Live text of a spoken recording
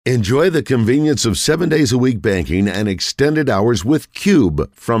Enjoy the convenience of 7 days a week banking and extended hours with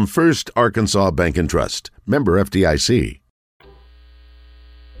Cube from First Arkansas Bank and Trust. Member FDIC.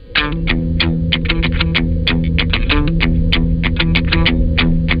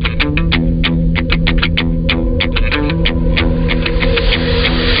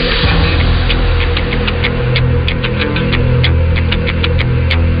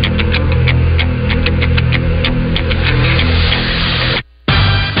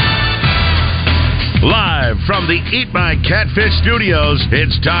 From the Eat My Catfish studios,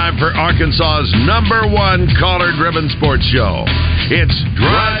 it's time for Arkansas's #1 caller-driven sports show. It's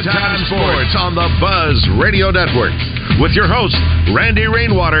Drive Time Sports on the Buzz Radio Network with your hosts, Randy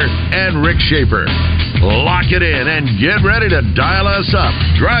Rainwater and Rick Shaeffer. Lock it in and get ready to dial us up.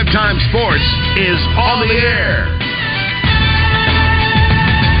 Drive Time Sports is on the air.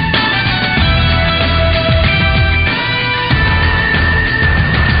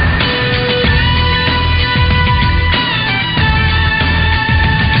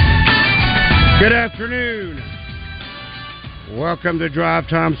 Good afternoon. Welcome to Drive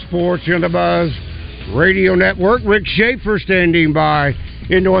Time Sports on the Buzz Radio Network. Rick Shaeffer standing by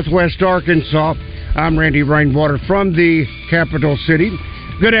in Northwest Arkansas. I'm Randy Rainwater from the capital city.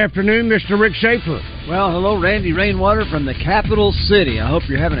 Good afternoon, Mr. Rick Shaeffer. Well, hello, Randy Rainwater from the capital city. I hope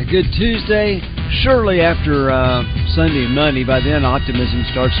you're having a good Tuesday. Surely after Sunday and Monday, by then optimism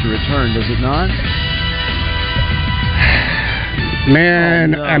starts to return, does it not?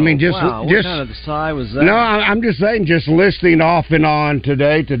 Man, no. I mean, what kind of a sigh was that? No, I'm just saying, just listening off and on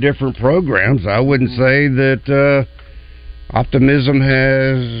today to different programs, I wouldn't say that optimism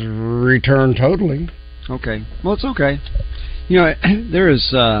has returned totally. Okay. Well, it's okay. You know, there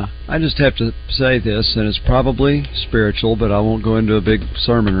is, I just have to say this, and it's probably spiritual, but I won't go into a big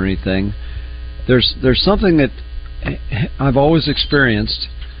sermon or anything. There's something that I've always experienced,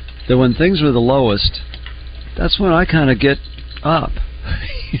 that when things are the lowest, that's when I kind of get up.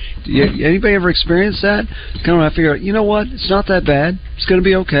 Anybody ever experienced that? Kind of figure out, you know what? It's not that bad. It's going to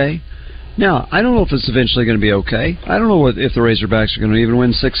be okay. Now, I don't know if it's eventually going to be okay. I don't know if the Razorbacks are going to even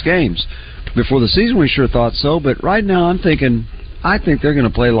win 6 games. Before the season, we sure thought so, but right now I'm thinking, I think they're going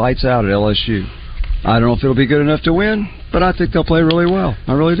to play lights out at LSU. I don't know if it'll be good enough to win, but I think they'll play really well.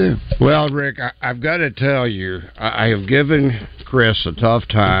 I really do. Well, Rick, I've got to tell you, I have given Chris a tough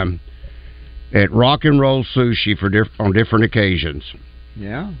time at Rock and Roll Sushi on different occasions.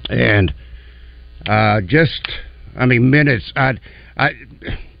 Yeah. And minutes.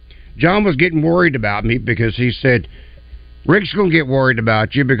 John was getting worried about me because he said, Rick's going to get worried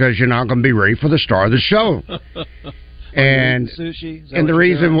about you because you're not going to be ready for the star of the show. And sushi? And the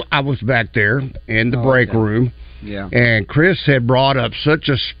reason I was back there in the break room, yeah, and Chris had brought up such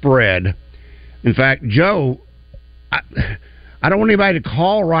a spread. In fact, Joe, I don't want anybody to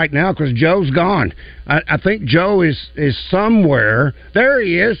call right now because Joe's gone. I think Joe is somewhere. There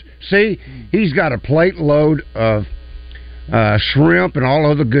he is. See, he's got a plate load of shrimp and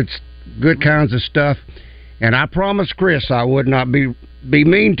all other good kinds of stuff. And I promised Chris I would not be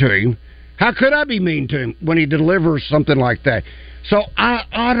mean to him. How could I be mean to him when he delivers something like that? So I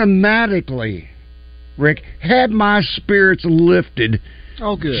automatically, Rick, had my spirits lifted.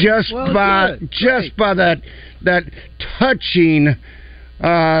 Oh, good. Just by that touching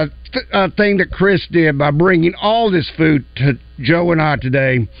thing that Chris did by bringing all this food to Joe and I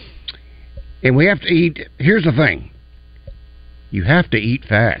today. And we have to eat. Here's the thing. You have to eat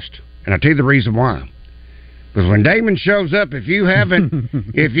fast. And I'll tell you the reason why. Because when Damon shows up, if you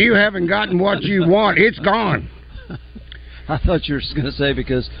haven't gotten what you want, it's gone. I thought you were going to say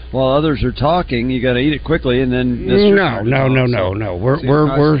because while others are talking, you got to eat it quickly, and then no. You're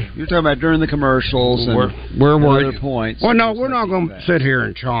talking about during the commercials and other points. Well, no, we're not going to sit here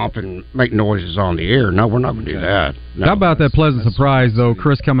and chomp and make noises on the air. No, we're not going to do that. No. How about that pleasant surprise though,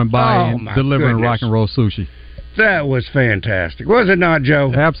 Chris coming by and delivering rock and roll sushi? That was fantastic, was it not,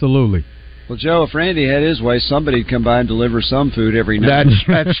 Joe? Absolutely. Well, Joe, if Randy had his way, somebody'd come by and deliver some food every night.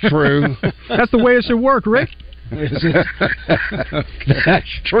 That's true. That's the way it should work, Rick. That's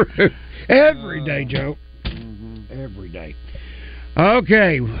true. Every day, Joe. Mm-hmm. Every day.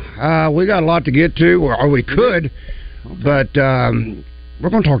 Okay, we got a lot to get to, or we could, but we're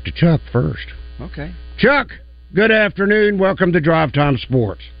going to talk to Chuck first. Okay. Chuck, good afternoon. Welcome to Drive Time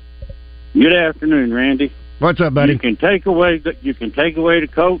Sports. Good afternoon, Randy. What's up, buddy? You can take away the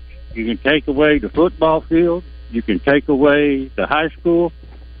coach. You can take away the football field. You can take away the high school.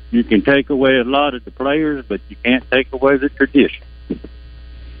 You can take away a lot of the players, but you can't take away the tradition.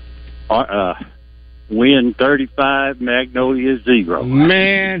 Win 35, Magnolia 0.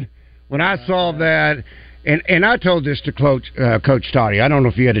 Man, when I saw that, And I told this to Coach Toddy. I don't know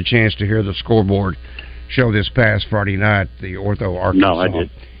if you had a chance to hear the scoreboard show this past Friday night, the Ortho Arkansas. No, I did.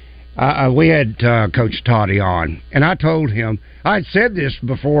 We had Coach Toddy on, and I told him, I had said this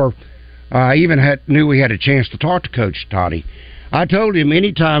before I even knew we had a chance to talk to Coach Toddy. I told him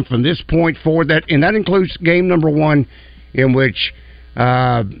anytime from this point forward, and that includes game number 1, in which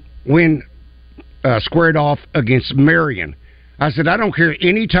Wynn squared off against Marion. I said, I don't care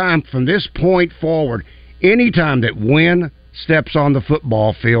any time from this point forward, any time that Wynn steps on the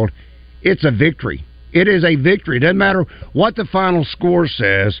football field, it's a victory. It is a victory. It doesn't matter what the final score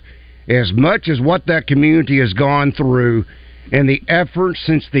says, as much as what that community has gone through and the effort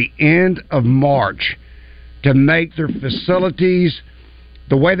since the end of March to make their facilities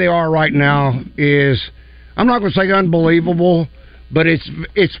the way they are right now is, I'm not going to say unbelievable, but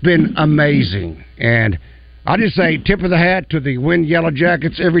it's been amazing. And I just say tip of the hat to the Wynn Yellow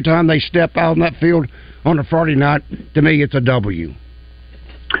Jackets every time they step out on that field on a Friday night. To me, it's a W.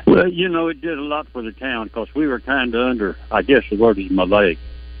 Well, it did a lot for the town because we were kind of under, I guess the word is my leg,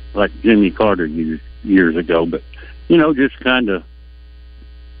 like Jimmy Carter used years ago. But, just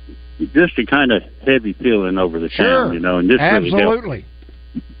a kind of heavy feeling over the town, and this absolutely.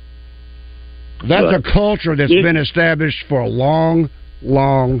 Really That's a culture that's been established for a long,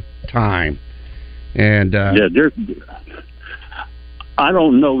 long time. And I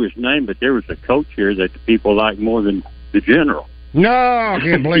don't know his name, but there was a coach here that the people like more than the general. No, I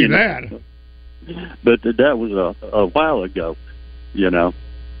can't believe that. But that was a while ago,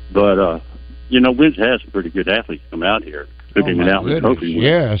 But Wynn's has some pretty good athletes come out here, cooking it out and coaching.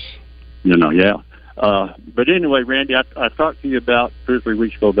 Yes. But anyway, Randy, I talked to you about 2 or 3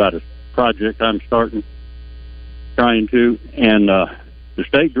 weeks ago about a project I'm trying to, and the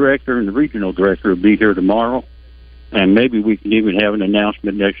state director and the regional director will be here tomorrow, and maybe we can even have an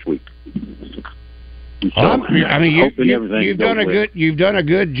announcement next week. So, you've done a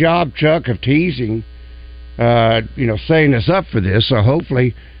good job, Chuck, of teasing, setting us up for this. So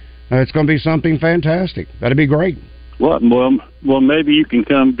hopefully, it's going to be something fantastic. That'd be great. Well, maybe you can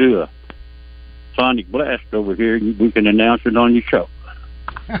come do a Sonic Blast over here, and we can announce it on your show.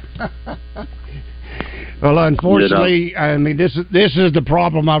 Well, unfortunately, this is the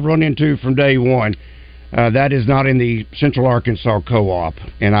problem I've run into from day one. That is not in the Central Arkansas Co-op,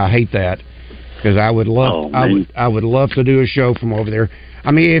 and I hate that because I would love to do a show from over there.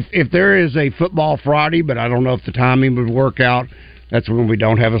 I mean, if there is a football Friday, but I don't know if the timing would work out. That's when we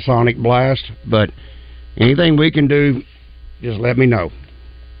don't have a Sonic Blast. But anything we can do, just let me know.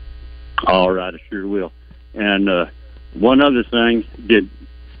 All right, I sure will. And one other thing, did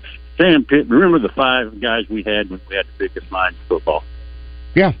Sam Pitt, remember the 5 guys we had when we had the biggest line in football?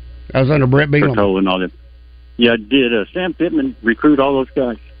 Yeah, I was under Brett Bealham. And all them. Yeah, did Sam Pittman recruit all those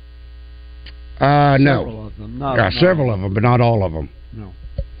guys? No. Several of them. Several of them, but not all of them. No.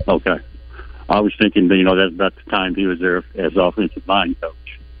 Okay. I was thinking, that's about the time he was there as offensive line coach.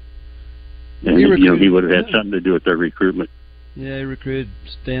 And, he would have had something to do with their recruitment. Yeah, he recruited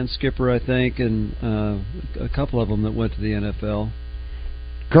Dan Skipper, I think, and a couple of them that went to the NFL.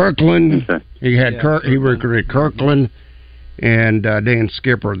 Kirkland. Okay. He had he recruited Kirkland and Dan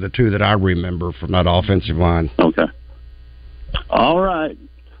Skipper, the 2 that I remember from that offensive line. Okay. All right.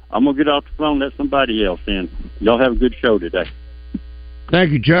 I'm going to get off the phone, let somebody else in. Y'all have a good show today.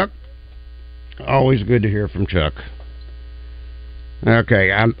 Thank you, Chuck. Always good to hear from Chuck.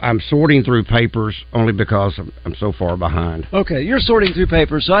 Okay, I'm sorting through papers only because I'm so far behind. Okay, you're sorting through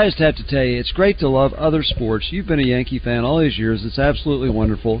papers, so I just have to tell you, it's great to love other sports. You've been a Yankee fan all these years. It's absolutely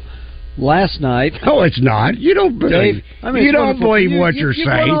wonderful. Last night... No, it's not. You don't believe, you don't believe what you're saying.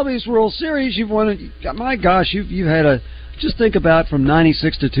 You've won all these World Series. You've won... My gosh, you've had a... Just think about from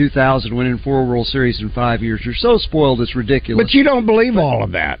 96 to 2000 winning 4 World Series in 5 years. You're so spoiled, it's ridiculous. But you don't believe all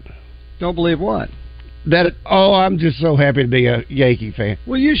of that. Don't believe what? I'm just so happy to be a Yankee fan.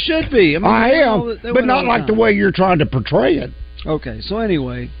 Well, you should be. I am, but not like the way you're trying to portray it. Okay, so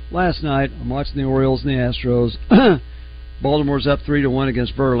anyway, last night I'm watching the Orioles and the Astros. Baltimore's up 3-1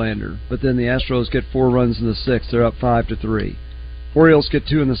 against Verlander, but then the Astros get 4 runs in the 6th. They're up 5-3. Orioles get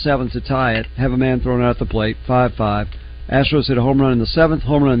 2 in the 7th to tie it. Have a man thrown out at the plate, 5-5. Astros hit a home run in the 7th,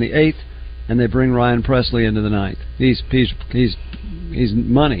 home run in the 8th, and they bring Ryan Presley into the 9th. He's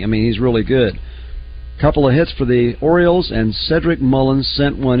money. I mean, he's really good. Couple of hits for the Orioles, and Cedric Mullins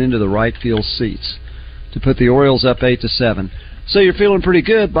sent one into the right field seats to put the Orioles up 8-7. So you're feeling pretty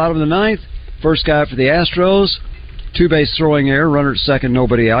good. Bottom of the 9th, first guy for the Astros, 2-base throwing error, runner at second,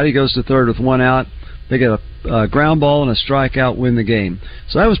 nobody out. He goes to third with 1 out. They get a ground ball and a strikeout, win the game.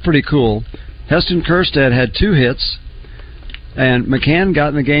 So that was pretty cool. Heston Kjerstad had 2 hits, and McCann got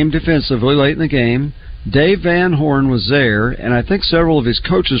in the game defensively late in the game. Dave Van Horn was there, and I think several of his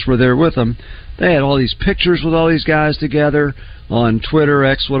coaches were there with him. They had all these pictures with all these guys together on Twitter,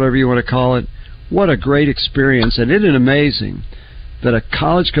 X, whatever you want to call it. What a great experience, and isn't it amazing that a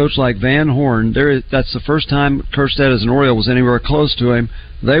college coach like Van Horn, that's the first time Kerstead as an Oriole was anywhere close to him.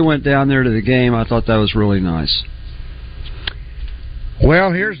 They went down there to the game. I thought that was really nice.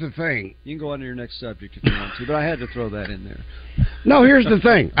 Well, here's the thing. You can go on to your next subject if you want to, but I had to throw that in there. No, here's the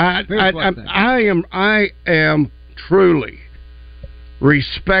thing. I am truly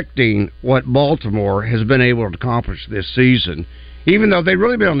respecting what Baltimore has been able to accomplish this season, even though they've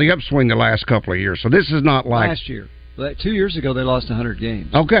really been on the upswing the last couple of years. So this is not like last year. 2 years ago, they lost 100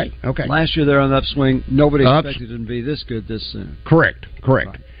 games. Okay. Last year, they're on the upswing. Nobody expected them to be this good this soon. Correct. Right.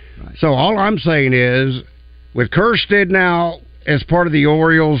 So all I'm saying is, with Kerstead now as part of the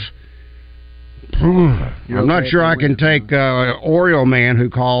Orioles, I'm not sure I can take Oriole man who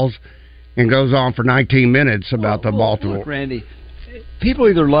calls and goes on for 19 minutes about the Baltimore. Look, Randy, people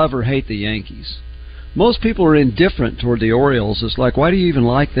either love or hate the Yankees. Most people are indifferent toward the Orioles. It's like, why do you even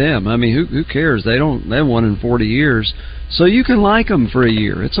like them? I mean, who cares? They haven't won in 40 years, so you can like them for a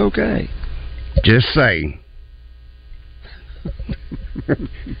year. It's okay. Just saying.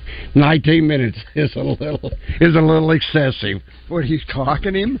 19 minutes is a little excessive. What, are you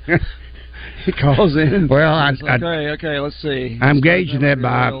clocking him? He calls in. Well, okay, let's see. I'm gauging it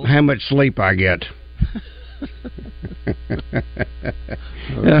by how much sleep I get.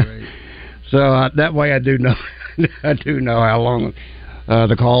 Great. So that way I do know how long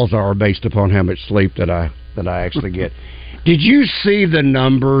the calls are based upon how much sleep that I actually get. Did you see the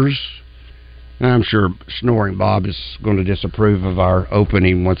numbers? I'm sure Snoring Bob is going to disapprove of our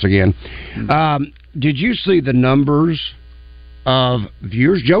opening once again. Did you see the numbers of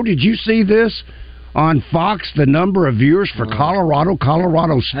viewers? Joe, did you see this on Fox, the number of viewers for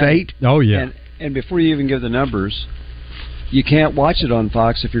Colorado State? Oh, yeah. And before you even give the numbers, you can't watch it on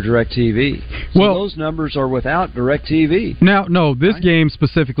Fox if you're DirecTV. So those numbers are without DirecTV. Now, no, this game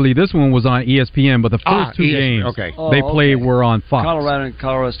specifically, this one was on ESPN, but the first two games they played were on Fox. Colorado and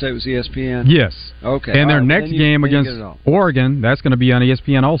Colorado State was ESPN? Yes. Okay. And their next game against Oregon, that's going to be on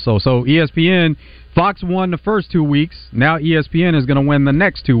ESPN also. So ESPN, Fox won the first 2 weeks. Now ESPN is going to win the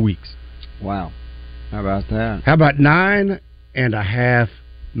next 2 weeks. Wow. How about that? How about 9.5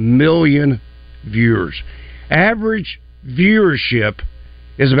 million viewers? Average viewership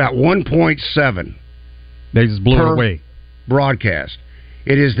is about 1.7. They just blew it away. Broadcast.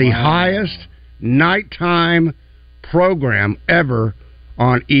 It is the highest nighttime program ever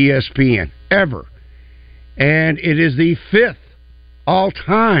on ESPN. Ever. And it is the 5th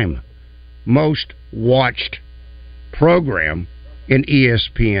all-time most watched program in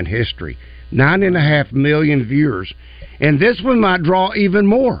ESPN history. 9.5 million viewers. And this one might draw even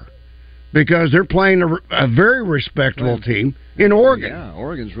more, because they're playing a very respectable team in Oregon. Yeah,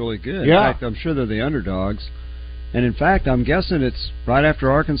 Oregon's really good. Yeah. In fact, I'm sure they're the underdogs. And in fact, I'm guessing it's right after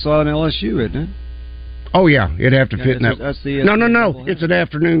Arkansas and LSU, isn't it? Oh, yeah. It'd have to fit in that. That's the No. It's an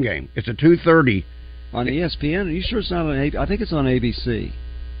afternoon game. It's a 2:30. On ESPN? Are you sure it's not on ABC? I think it's on ABC.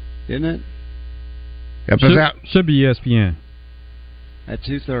 Isn't it? Should be ESPN. At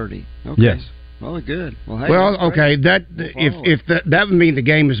 2:30. Okay. Yes. Well, good. Well, okay. If that would mean the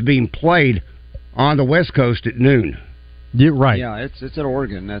game is being played on the West Coast at noon. Yeah, right. Yeah, it's at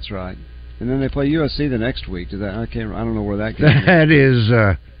Oregon. That's right. And then they play USC the next week. I don't know where that game is.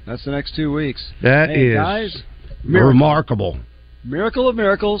 That's the next 2 weeks. That is guys, remarkable. Miracle of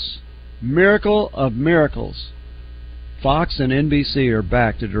miracles. Miracle of miracles. Fox and NBC are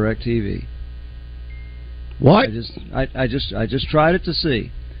back to DirecTV. What? I just tried it to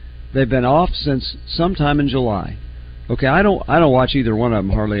see. They've been off since sometime in July. Okay, I don't watch either one of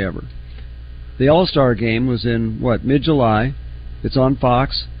them hardly ever. The All-Star game was in mid-July. It's on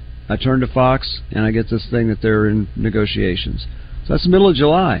Fox. I turn to Fox and I get this thing that they're in negotiations. So that's the middle of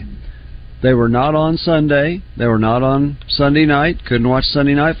July. They were not on Sunday. They were not on Sunday night. Couldn't watch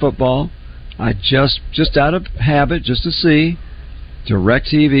Sunday night football. I just out of habit, just to see,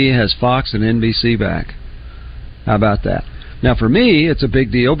 DirecTV has Fox and NBC back. How about that? Now, for me, it's a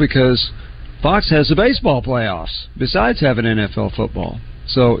big deal because Fox has the baseball playoffs, besides having NFL football.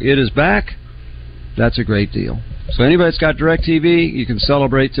 So it is back. That's a great deal. So anybody that's got DirecTV, you can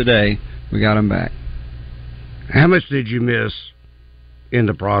celebrate today. We got them back. How much did you miss in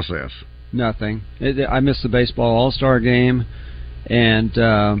the process? Nothing. I missed the baseball All-Star game, and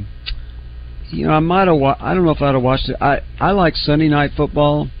I might have. I don't know if I'd have watched it. I like Sunday night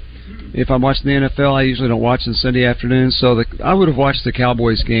football. If I'm watching the NFL, I usually don't watch on Sunday afternoons. So I would have watched the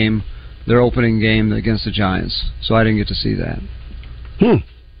Cowboys game, their opening game against the Giants. So I didn't get to see that.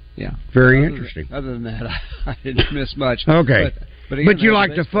 Yeah. Very interesting. Other than that, I didn't miss much. Okay. But again, you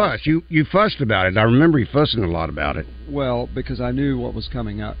like to fuss. You fussed about it. I remember you fussing a lot about it. Well, because I knew what was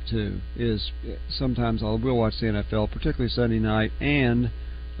coming up, too, is sometimes I will watch the NFL, particularly Sunday night, and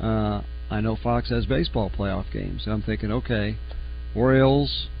I know Fox has baseball playoff games. So I'm thinking, okay,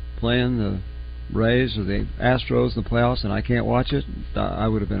 Orioles playing the Rays or the Astros in the playoffs, and I can't watch it, I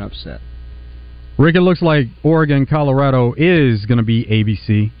would have been upset. Rick, it looks like Oregon, Colorado is going to be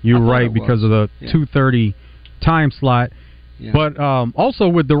ABC. You're right because of the 2:30 time slot. Yeah. But also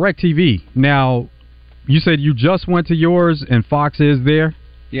with DirecTV. Now, you said you just went to yours and Fox is there?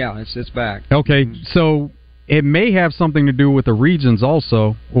 Yeah, it's back. Okay, so it may have something to do with the regions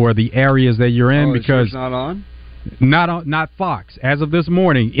also, or the areas that you're in, because it's not on? Not Fox. As of this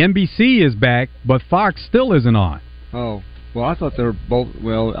morning, NBC is back, but Fox still isn't on. Oh, well, I thought they're both.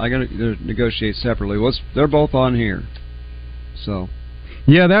 Well, I got to negotiate separately. They're both on here, so.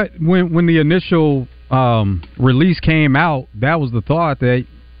 Yeah, that when the initial release came out, that was the thought that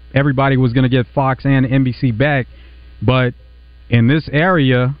everybody was going to get Fox and NBC back, but in this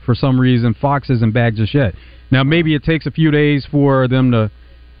area, for some reason, Fox isn't back just yet. Now, maybe it takes a few days for them to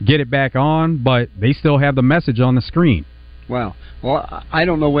get it back on, but they still have the message on the screen. Wow. Well, I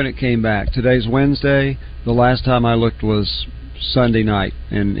don't know when it came back. Today's Wednesday. The last time I looked was Sunday night,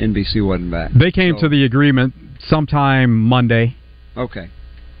 and NBC wasn't back. They came to the agreement sometime Monday. Okay.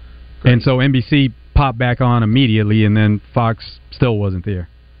 Great. And so NBC popped back on immediately, and then Fox still wasn't there.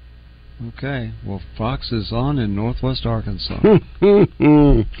 Okay. Well, Fox is on in Northwest Arkansas.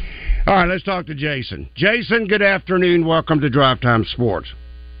 All right, let's talk to Jason. Jason, good afternoon. Welcome to Drive Time Sports.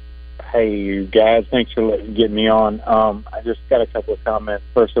 Hey, you guys. Thanks for getting me on. I just got a couple of comments.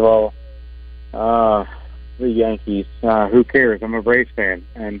 First of all, the Yankees. Who cares? I'm a Braves fan,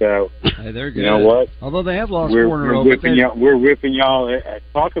 and hey, they're good. You know what? Although they have lost 4 in a row, we're whipping y'all.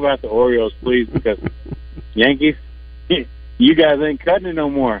 Talk about the Orioles, please, because Yankees. You guys ain't cutting it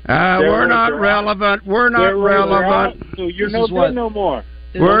no more. We're not relevant. We're not relevant. So you're no good no more.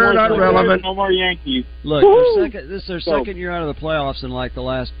 We're not relevant. No more Yankees. Look, this is their second year out of the playoffs in like the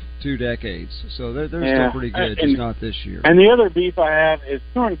last 2 decades. So they're still pretty good, just not this year. And the other beef I have is,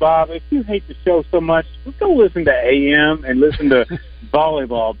 Snoring Bob, if you hate the show so much, go listen to AM and listen to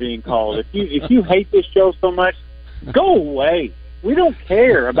volleyball being called. If you hate this show so much, go away. We don't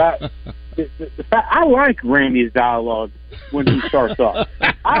care about the fact. I like Randy's dialogue when he starts off.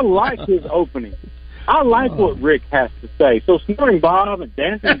 I like his opening. I like what Rick has to say. So Snoring Bob and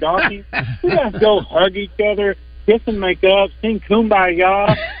Dancing Donkey, you guys go hug each other, kiss and make up, sing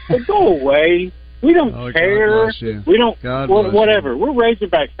Kumbaya, but go away. We don't care. We don't. Whatever. We're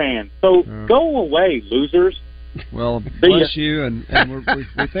Razorback fans, so go away, losers. Well, bless you, and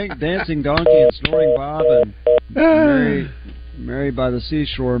we think Dancing Donkey and Snoring Bob and Mary by the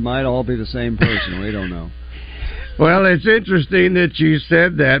Seashore might all be the same person. We don't know. Well, it's interesting that you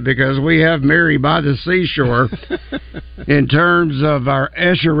said that because we have Mary by the Seashore in terms of our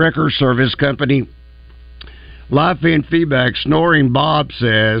Escher Record Service Company. Live fan feedback, Snoring Bob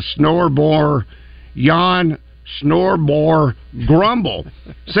says, Snorbore, yawn, Snorbore, grumble.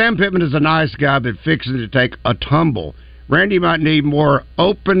 Sam Pittman is a nice guy, but fixing to take a tumble. Randy might need more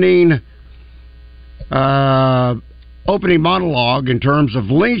opening monologue in terms of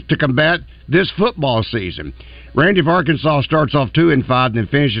length to combat this football season. Randy of Arkansas starts off 2-5, then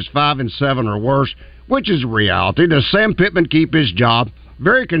finishes 5-7 or worse, which is reality. Does Sam Pittman keep his job?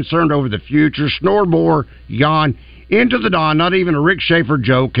 Very concerned over the future. Snorbore, yawn, into the dawn. Not even a Rick Shaeffer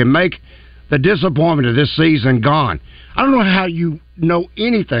joke can make the disappointment of this season gone. I don't know how you know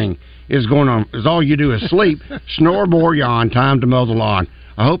anything is going on, because all you do is sleep. Snorbore, yawn, time to mow the lawn.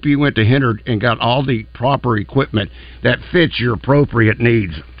 I hope you went to Henry and got all the proper equipment that fits your appropriate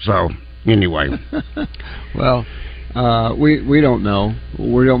needs. So, anyway. Well, we don't know.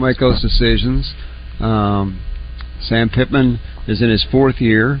 We don't make those decisions. Sam Pittman is in his 4th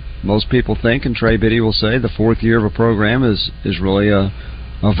year. Most people think, and Trey Biddy will say, the 4th year of a program is really a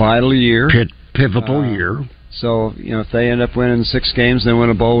vital year. Pivotal year. So, if they end up winning 6 games, then win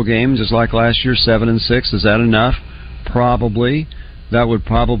a bowl game, just like last year, 7-6, is that enough? Probably. That would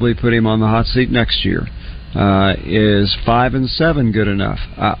probably put him on the hot seat next year. Is 5-7 good enough?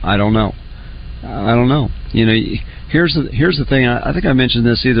 I don't know. I don't know. Here's the thing. I think I mentioned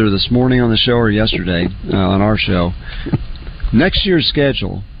this either this morning on the show or yesterday on our show. Next year's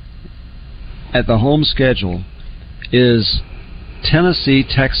schedule, at the home schedule, is Tennessee,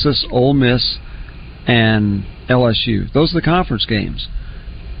 Texas, Ole Miss, and LSU. Those are the conference games.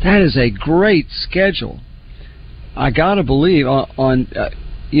 That is a great schedule. I gotta believe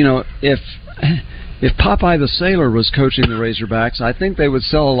if if Popeye the Sailor was coaching the Razorbacks, I think they would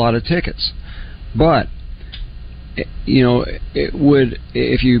sell a lot of tickets. But it would,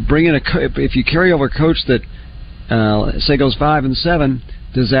 if you bring in if you carry over a coach that say goes 5-7,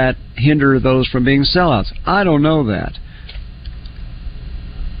 does that hinder those from being sellouts? I don't know that.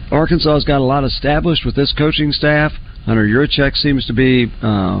 Arkansas's got a lot established with this coaching staff. Hunter Yurachek seems to be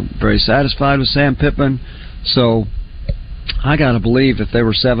very satisfied with Sam Pittman. So I got to believe if they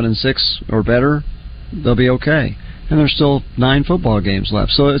were 7-6 or better, they'll be okay. And there's still 9 football games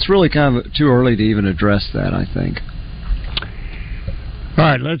left. So it's really kind of too early to even address that, I think. All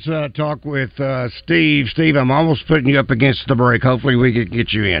right, let's talk with Steve. Steve, I'm almost putting you up against the break. Hopefully we can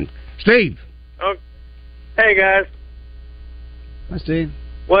get you in. Steve. Oh, hey, guys. Hi, Steve.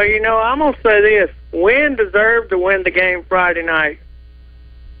 Well, I'm going to say this. Wynn deserved to win the game Friday night.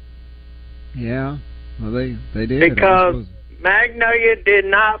 Yeah, well, they did. Because Magnolia did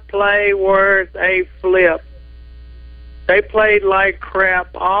not play worth a flip. They played like crap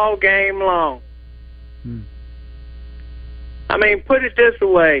all game long. I mean, put it this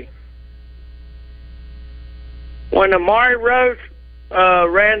way. When Amari Roach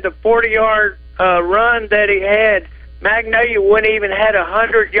ran the 40-yard run that he had, Magnolia wouldn't even had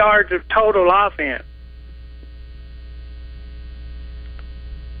 100 yards of total offense.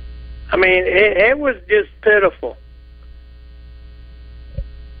 I mean, it was just pitiful.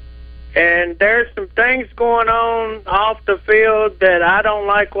 And there's some things going on off the field that I don't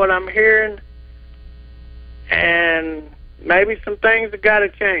like what I'm hearing. And maybe some things have got to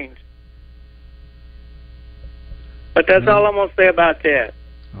change. But that's all I'm going to say about that.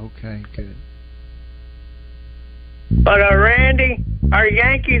 Okay, good. But Randy, our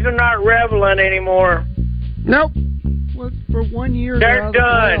Yankees are not reveling anymore. Nope. Well, for 1 year, they're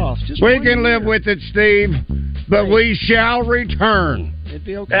done. We can live with it, Steve, but we shall return. It'd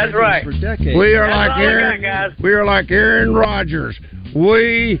be okay. That's right. For decades. We are like Aaron. We are like Aaron Rodgers.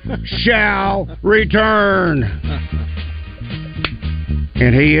 We shall return.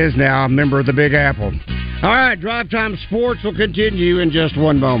 And he is now a member of the Big Apple. All right, Drive Time Sports will continue in just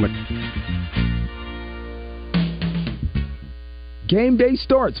one moment. Game day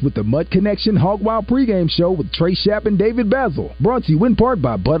starts with the Mud Connection Hog Wild pregame show with Trey Shapp and David Basil. Brought to you in part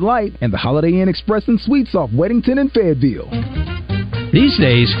by Bud Light and the Holiday Inn Express and Suites off Weddington and Fayetteville. These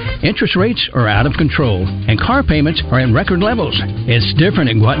days, interest rates are out of control, and car payments are at record levels. It's different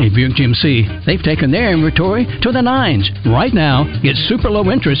at Gwatney Buick GMC. They've taken their inventory to the nines. Right now, get super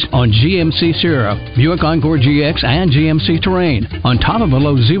low interest on GMC Sierra, Buick Encore GX, and GMC Terrain. On top of a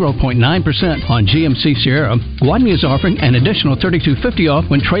low 0.9% on GMC Sierra, Gwatney is offering an additional $3,250 off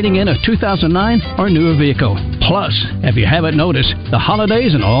when trading in a 2009 or newer vehicle. Plus, if you haven't noticed, the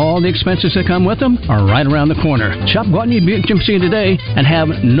holidays and all the expenses that come with them are right around the corner. Shop Gwatney Buick GMC today and have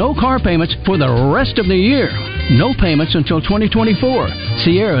no car payments for the rest of the year. No payments until 2024.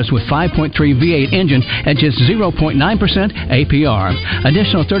 Sierras with 5.3 V8 engine at just 0.9% APR.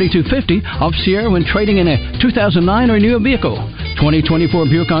 Additional $3,250 off Sierra when trading in a 2009 or newer vehicle. 2024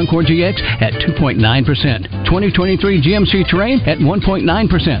 Buick Encore GX at 2.9%. 2023 GMC Terrain at 1.9%.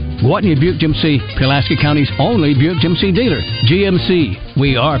 Gwatney Buick GMC, Pulaski County's only Buick GMC dealer. GMC,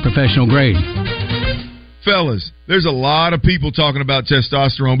 we are professional grade. Fellas, there's a lot of people talking about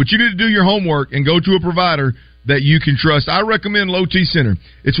testosterone, but you need to do your homework and go to a provider that you can trust. I recommend Low T Center.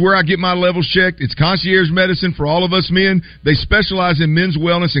 It's where I get my levels checked. It's concierge medicine for all of us men. They specialize in men's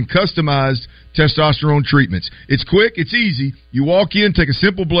wellness and customized testosterone treatments. It's quick, it's easy. You walk in, take a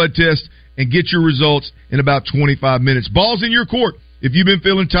simple blood test, and get your results in about 25 minutes. Ball's in your court. If you've been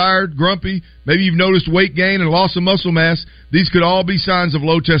feeling tired, grumpy, maybe you've noticed weight gain and loss of muscle mass, these could all be signs of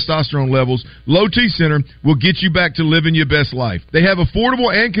low testosterone levels. Low T Center will get you back to living your best life. They have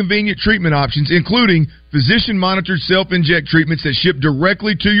affordable and convenient treatment options, including physician-monitored self-inject treatments that ship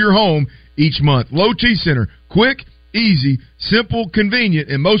directly to your home each month. Low T Center, quick, easy, simple, convenient,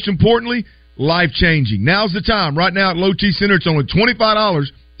 and most importantly, life-changing. Now's the time. Right now at Low T Center, it's only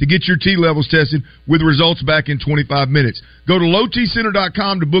 $25 to get your T levels tested with results back in 25 minutes. Go to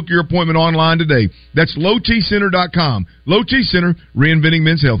lowtcenter.com to book your appointment online today. That's lowtcenter.com. Low T Center, reinventing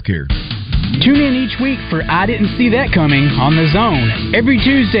men's healthcare. Tune in each week for I Didn't See That Coming on The Zone. Every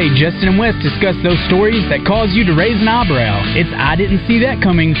Tuesday, Justin and Wes discuss those stories that cause you to raise an eyebrow. It's I Didn't See That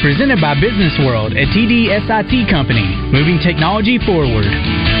Coming, presented by Business World, a TDSIT company, moving technology forward.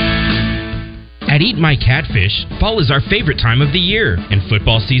 At Eat My Catfish, fall is our favorite time of the year, and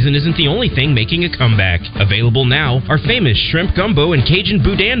football season isn't the only thing making a comeback. Available now, our famous shrimp gumbo and Cajun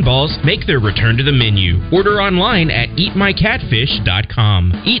boudin balls make their return to the menu. Order online at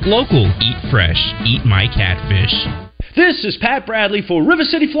eatmycatfish.com. Eat local, eat fresh, Eat My Catfish. This is Pat Bradley for River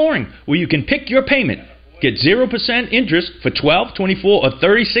City Flooring, where you can pick your payment. Get 0% interest for 12, 24, or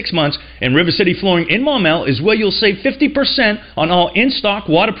 36 months, and River City Flooring in Maumelle is where you'll save 50% on all in-stock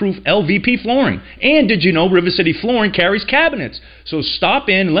waterproof LVP flooring. And did you know River City Flooring carries cabinets? So stop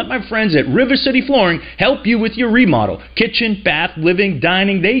in and let my friends at River City Flooring help you with your remodel. Kitchen, bath, living,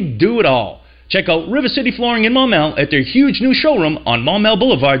 dining, they do it all. Check out River City Flooring in Maumelle at their huge new showroom on Maumelle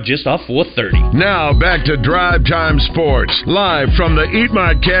Boulevard just off 430. Now back to Drive Time Sports, live from the Eat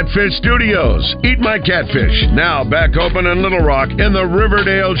My Catfish studios. Eat My Catfish, now back open in Little Rock in the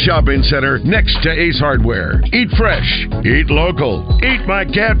Riverdale Shopping Center next to Ace Hardware. Eat fresh, eat local, Eat My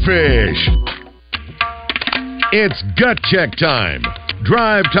Catfish. It's gut check time.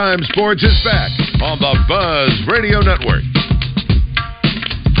 Drive Time Sports is back on the Buzz Radio Network.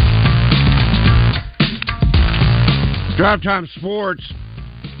 Drive Time Sports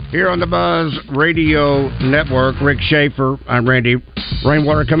here on the Buzz Radio Network. Rick Shaeffer, I'm Randy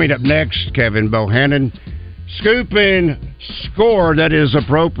Rainwater. Coming up next, Kevin Bohannon. Scoop and score that is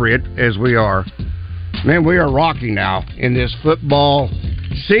appropriate as we are. Man, we are rocking now in this football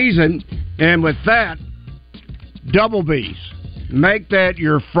season. And with that, Double B's. Make that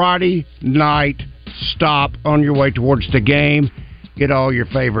your Friday night stop on your way towards the game. Get all your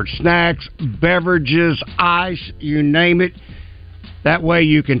favorite snacks, beverages, ice, you name it. That way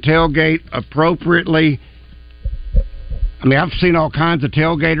you can tailgate appropriately. I mean, I've seen all kinds of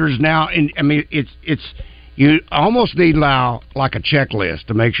tailgaters now, and I mean, it's you almost need like a checklist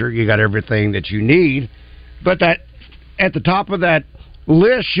to make sure you got everything that you need. But that at the top of that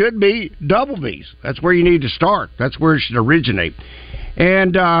list should be Double B's. That's where you need to start. That's where it should originate.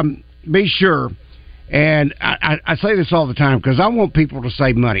 And be sure. And I say this all the time because I want people to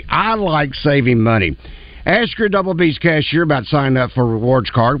save money. I like saving money. Ask your Double B's cashier about signing up for a rewards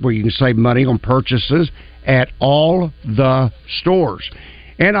card where you can save money on purchases at all the stores.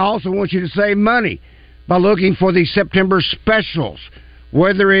 And I also want you to save money by looking for the September specials,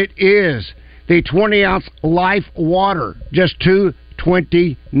 whether it is the 20-ounce Life Water, just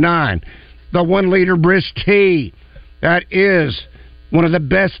 $2.29. The 1-liter Brisk Tea, that is one of the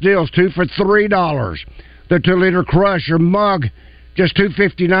best deals, 2 for $3. The 2-liter Crush or mug, just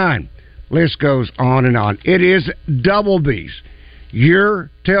 $2.59. List goes on and on. It is Double B's,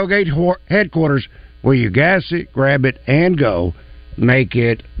 your tailgate headquarters, where you gas it, grab it, and go. Make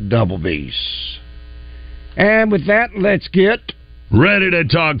it Double B's. And with that, let's get ready to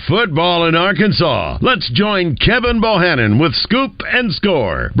talk football in Arkansas. Let's join Kevin Bohannon with Scoop and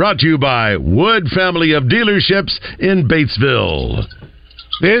Score. Brought to you by Wood Family of Dealerships in Batesville.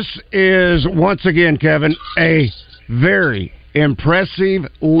 This is, once again, Kevin, a very impressive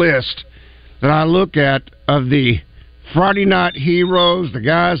list that I look at of the Friday night heroes, the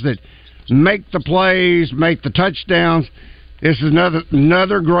guys that make the plays, make the touchdowns. This is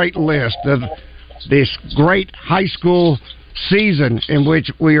another great list of this great high school season in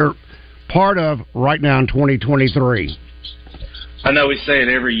which we are part of right now in 2023. I know we say it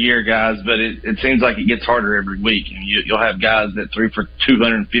every year, guys, but it seems like it gets harder every week. And you'll have guys that threw for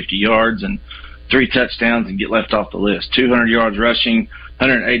 250 yards and 3 touchdowns and get left off the list. 200 yards rushing,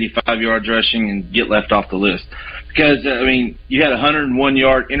 185 yards rushing, and get left off the list. Because, I mean, you had a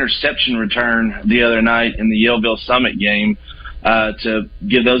 101-yard interception return the other night in the Yaleville Summit game to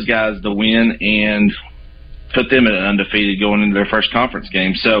give those guys the win and put them at undefeated going into their first conference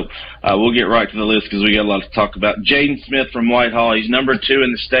game. So we'll get right to the list because we got a lot to talk about. Jaden Smith from Whitehall, he's number 2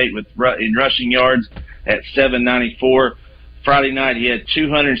 in the state in rushing yards at 794. Friday night he had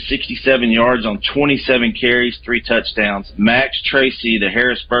 267 yards on 27 carries, 3 touchdowns. Max Tracy, the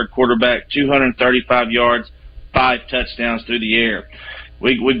Harrisburg quarterback, 235 yards, 5 touchdowns through the air.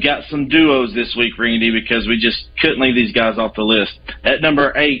 We've got some duos this week, Randy, because we just couldn't leave these guys off the list. At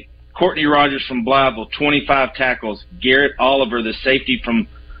number 8, Courtney Rogers from Blytheville, 25 tackles. Garrett Oliver, the safety from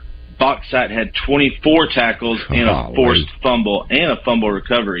Bauxite, had 24 tackles and a forced fumble and a fumble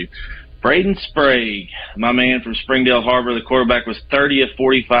recovery. Braden Sprague, my man from Springdale Harbor, the quarterback, was 30 of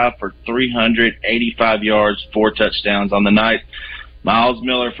 45 for 385 yards, 4 touchdowns on the night. Miles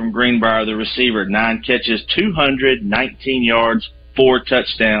Miller from Greenbrier, the receiver, 9 catches, 219 yards, 4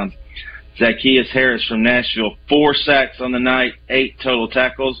 touchdowns. Zacchaeus Harris from Nashville, 4 sacks on the night, 8 total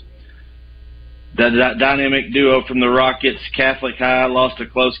tackles. The dynamic duo from the Rockets, Catholic High, lost a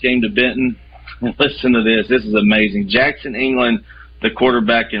close game to Benton. Listen to this. This is amazing. Jackson England, the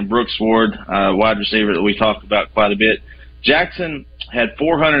quarterback, and Brooks Ward, wide receiver that we talk about quite a bit. Jackson had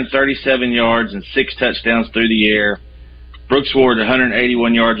 437 yards and 6 touchdowns through the air. Brooks Ward,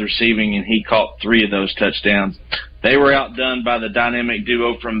 181 yards receiving, and he caught 3 of those touchdowns. They were outdone by the dynamic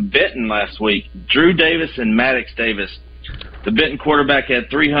duo from Benton last week, Drew Davis and Maddox Davis. The Benton quarterback had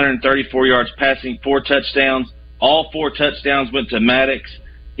 334 yards passing, 4 touchdowns. All 4 touchdowns went to Maddox.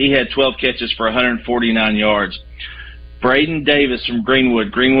 He had 12 catches for 149 yards. Braden Davis from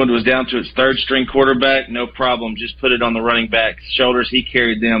Greenwood. Greenwood was down to its third-string quarterback. No problem. Just put it on the running back's shoulders. He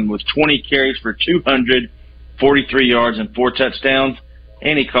carried them with 20 carries for 243 yards and 4 touchdowns.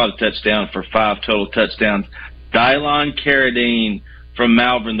 And he caught a touchdown for 5 total touchdowns. Dylon Carradine from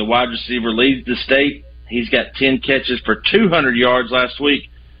Malvern, the wide receiver, leads the state. He's got 10 catches for 200 yards last week,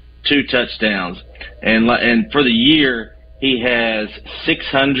 2 touchdowns. And for the year, he has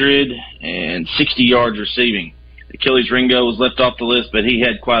 660 yards receiving. Achilles Ringo was left off the list, but he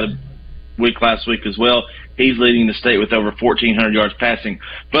had quite a week last week as well. He's leading the state with over 1,400 yards passing.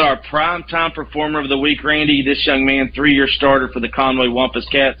 But our primetime performer of the week, Randy, this young man, 3-year starter for the Conway Wampus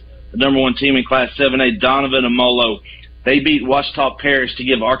Cats, the number 1 team in Class 7A, Donovan Amolo. They beat Ouachita Parish to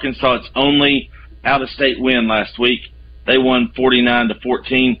give Arkansas its only out-of-state win last week. They won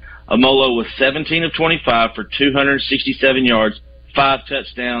 49-14. Amolo was 17 of 25 for 267 yards, 5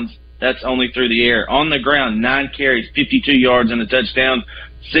 touchdowns. That's only through the air. On the ground, 9 carries, 52 yards, and a touchdown.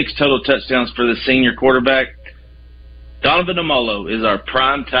 6 total touchdowns for the senior quarterback. Donovan Amolo is our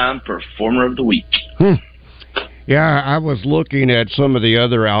primetime performer of the week. Yeah, I was looking at some of the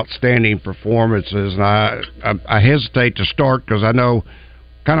other outstanding performances, and I hesitate to start because I know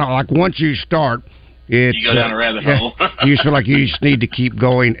kind of like once you start, it's, you go down a rabbit hole. You feel like you just need to keep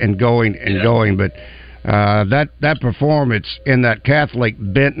going and going and going. But that performance in that Catholic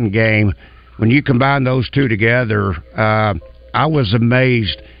Benton game, when you combine those two together, I was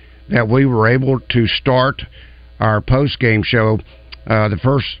amazed that we were able to start our post-game show,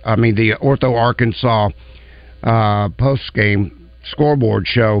 the Ortho Arkansas post-game scoreboard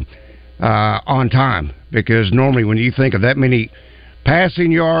show on time, because normally when you think of that many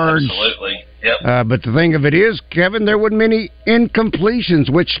passing yards, absolutely, yep. But the thing of it is, Kevin, there weren't many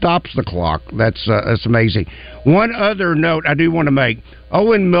incompletions, which stops the clock. That's amazing. One other note I do want to make: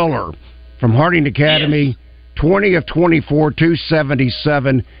 Owen Miller from Harding Academy, 20 of 24,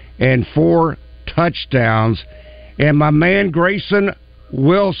 277, and 4 touchdowns, and my man Grayson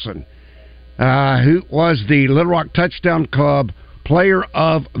Wilson, who was the Little Rock Touchdown Club Player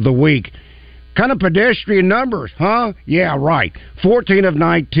of the Week. Kind of pedestrian numbers, huh? Yeah, right. 14 of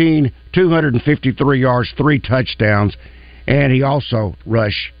 19, 253 yards, 3 touchdowns, and he also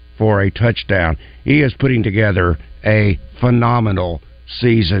rushed for a touchdown. He is putting together a phenomenal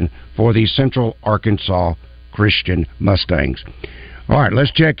season for the Central Arkansas Christian Mustangs. All right,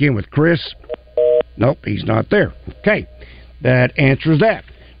 let's check in with Chris. Nope, he's not there. Okay, that answers that.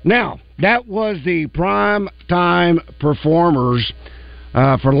 Now, that was the prime time performers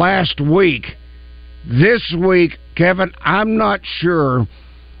for last week. This week, Kevin, I'm not sure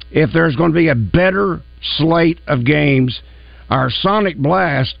if there's going to be a better slate of games. Our Sonic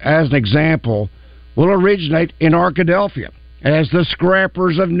Blast, as an example, will originate in Arkadelphia as the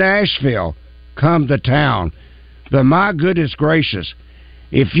Scrappers of Nashville come to town. But my goodness gracious,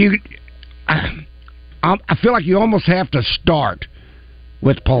 I feel like you almost have to start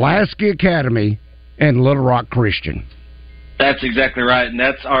with Pulaski Academy and Little Rock Christian. That's exactly right, and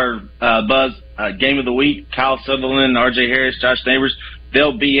that's our Buzz game of the week. Kyle Sutherland, R.J. Harris, Josh Neighbors,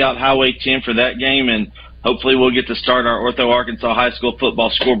 they'll be out Highway 10 for that game, and hopefully we'll get to start our Ortho Arkansas High School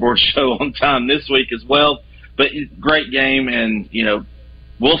football scoreboard show on time this week as well. But great game, and,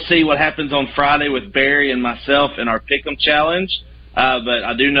 we'll see what happens on Friday with Barry and myself in our Pick'em Challenge. But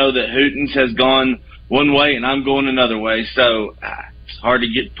I do know that Hootens has gone one way, and I'm going another way, so it's hard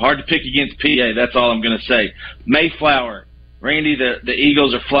to pick against PA. That's all I'm going to say. Mayflower. Randy, the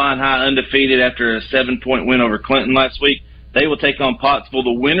Eagles are flying high, undefeated after a 7-point win over Clinton last week. They will take on Pottsville.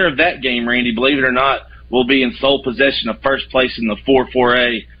 The winner of that game, Randy, believe it or not, will be in sole possession of first place in the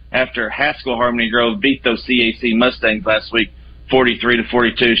 4-4A after Haskell Harmony Grove beat those CAC Mustangs last week,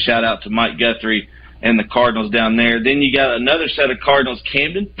 43-42. Shout out to Mike Guthrie and the Cardinals down there. Then you got another set of Cardinals,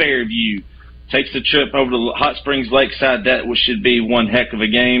 Camden Fairview. Takes the trip over to Hot Springs Lakeside. That should be one heck of a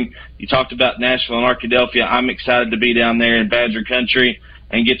game. You talked about Nashville and Arkadelphia. I'm excited to be down there in Badger Country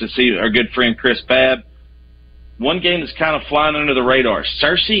and get to see our good friend Chris Babb. One game that's kind of flying under the radar,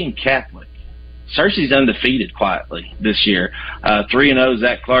 Searcy and Catholic. Searcy's undefeated quietly this year. 3-0,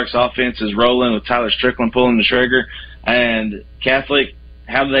 Zach Clark's offense is rolling with Tyler Strickland pulling the trigger. And Catholic,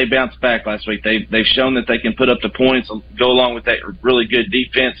 how did they bounce back last week? They've shown that they can put up the points, go along with that really good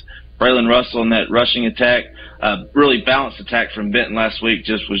defense. Braylon Russell and that rushing attack, really balanced attack from Benton last week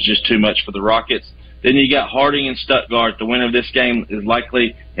was just too much for the Rockets. Then you got Harding and Stuttgart. The winner of this game is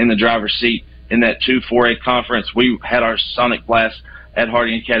likely in the driver's seat in that 2-4A conference. We had our Sonic Blast at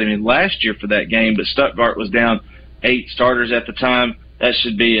Harding Academy last year for that game, but Stuttgart was down 8 starters at the time. That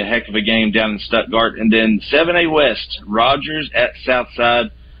should be a heck of a game down in Stuttgart. And then 7A West, Rogers at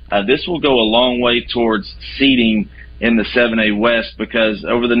Southside. This will go a long way towards seeding in the 7A West, because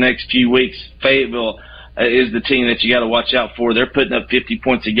over the next few weeks, Fayetteville is the team that you got to watch out for. They're putting up 50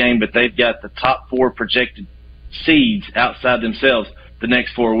 points a game, but they've got the top 4 projected seeds outside themselves the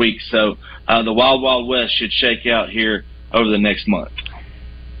next 4 weeks. So the Wild Wild West should shake out here over the next month.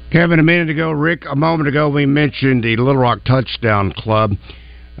 Kevin, a minute ago, Rick, a moment ago, we mentioned the Little Rock Touchdown Club.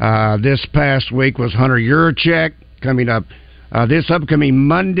 This past week was Hunter Yurachek. Coming up this upcoming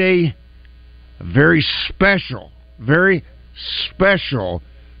Monday, a very special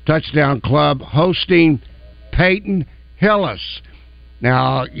Touchdown Club hosting Peyton Hillis.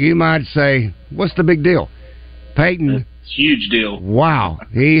 Now, you might say, what's the big deal? Peyton. Huge deal. Wow.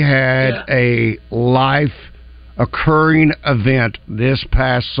 He had a life-occurring event this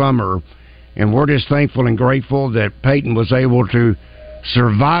past summer, and we're just thankful and grateful that Peyton was able to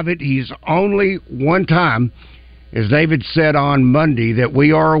survive it. He's only one time, as David said on Monday, that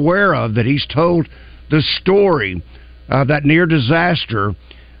we are aware of, that he's told the story of that near disaster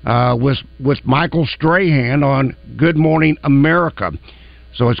was with Michael Strahan on Good Morning America.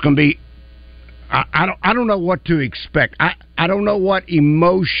 So it's going to be, I don't know what to expect. I don't know what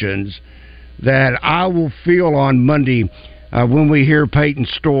emotions that I will feel on Monday when we hear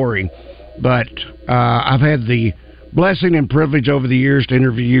Peyton's story. But I've had the blessing and privilege over the years to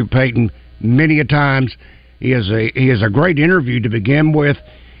interview Peyton many a times. He is a great interview to begin with,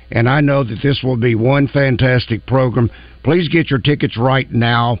 and I know that this will be one fantastic program. Please get your tickets right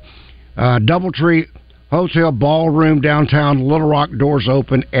now. Doubletree Hotel Ballroom, downtown Little Rock. Doors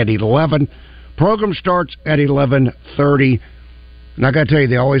open at 11. Program starts at 11:30. And I got to tell you,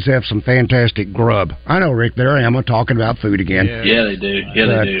 they always have some fantastic grub. I know, Rick, there I am talking about food again. Yeah, they do.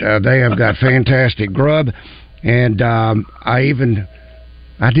 They do. They have got fantastic grub. And I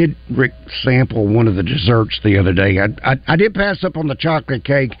did, Rick, sample one of the desserts the other day. I did pass up on the chocolate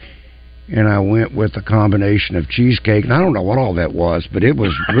cake, and I went with a combination of cheesecake. And I don't know what all that was, but it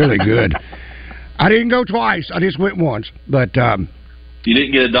was really good. I didn't go twice. I just went once. But you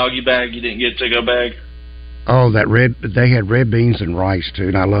didn't get a doggy bag? You didn't get a to-go bag? Oh, they had red beans and rice too,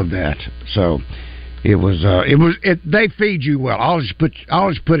 and I love that. So they feed you well. I'll just put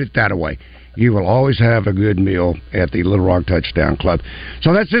it that way. You will always have a good meal at the Little Rock Touchdown Club.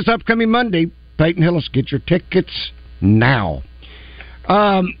 So that's this upcoming Monday. Peyton Hillis, get your tickets now.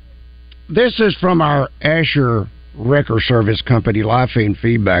 This is from our Asher Wrecker Service Company live feed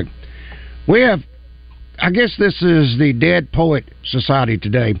feedback. We have, I guess this is the Dead Poet Society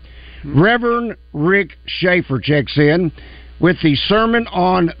today. Reverend Rick Shaeffer checks in with the Sermon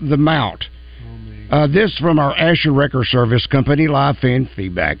on the Mount. This from our Asher Wrecker Service Company live feed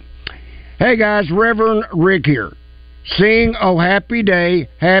feedback. Hey guys, Reverend Rick here. Sing, oh happy day,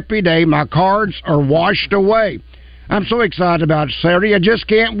 my cards are washed away. I'm so excited about Saturday, I just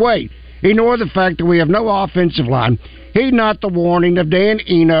can't wait. Ignore the fact that we have no offensive line. Heed not the warning of Dan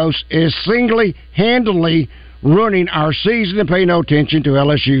Enos is handily ruining our season, and pay no attention to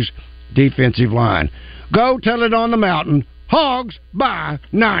LSU's defensive line. Go tell it on the mountain. Hogs by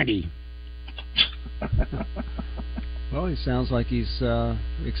 90. Well, he sounds like he's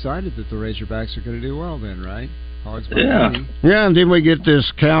excited that the Razorbacks are going to do well then, right? Hogs by 90. Yeah, and then we get this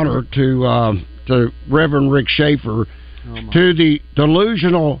counter to Reverend Rick Shaeffer, to the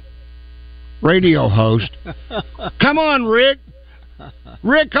delusional radio host. Come on, Rick.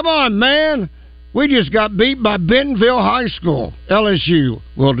 Rick, come on, man. We just got beat by Bentonville High School. LSU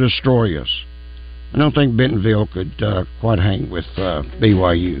will destroy us. I don't think Bentonville could quite hang with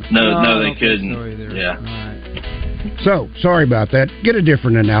BYU. No, they couldn't. Yeah. Right. So, sorry about that. Get a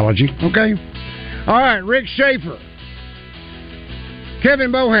different analogy, okay? All right, Rick Shaeffer.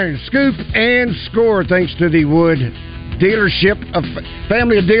 Kevin Bohannon, scoop and score thanks to the Wood dealership, a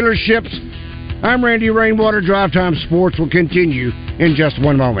family of dealerships. I'm Randy Rainwater. Drive Time Sports will continue in just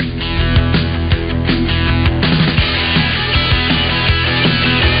one moment.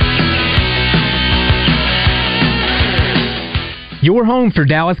 Your home for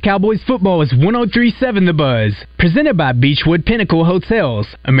Dallas Cowboys football is 103.7 The Buzz. Presented by Beechwood Pinnacle Hotels.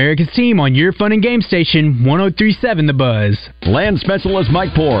 America's team on your fun and game station, 103.7 The Buzz. Land specialist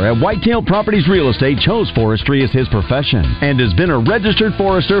Mike Poore at Whitetail Properties Real Estate chose forestry as his profession and has been a registered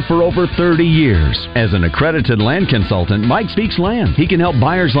forester for over 30 years. As an accredited land consultant, Mike speaks land. He can help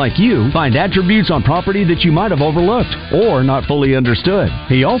buyers like you find attributes on property that you might have overlooked or not fully understood.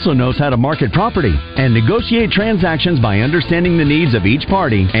 He also knows how to market property and negotiate transactions by understanding the needs of each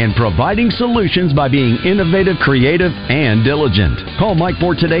party and providing solutions by being innovative, creative, and diligent. Call Mike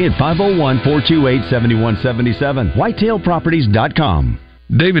Moore today at 501-428-7177. whitetailproperties.com.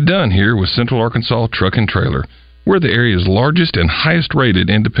 David Dunn here with Central Arkansas Truck and Trailer. We're the area's largest and highest rated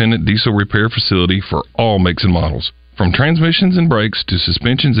independent diesel repair facility for all makes and models, from transmissions and brakes to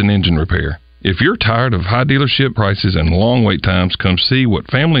suspensions and engine repair. If you're tired of high dealership prices and long wait times, come see what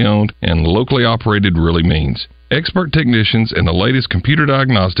family-owned and locally operated really means. Expert technicians and the latest computer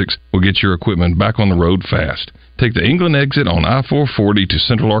diagnostics will get your equipment back on the road fast. Take the England exit on I-440 to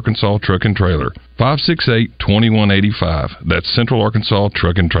Central Arkansas Truck and Trailer, 568-2185. That's Central Arkansas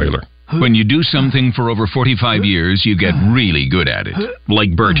Truck and Trailer. When you do something for over 45 years, you get really good at it.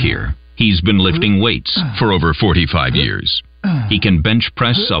 Like Bert here. He's been lifting weights for over 45 years. He can bench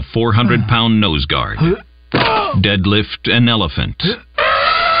press a 400-pound nose guard, deadlift an elephant,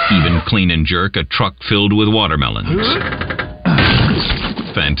 even clean and jerk a truck filled with watermelons.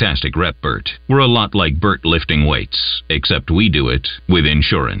 Fantastic rep, Bert. We're a lot like Bert lifting weights, except we do it with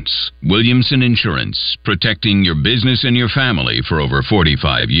insurance. Williamson Insurance, protecting your business and your family for over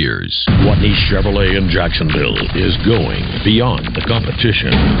 45 years. Watney Chevrolet in Jacksonville is going beyond the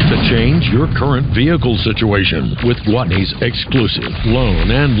competition to change your current vehicle situation with Watney's exclusive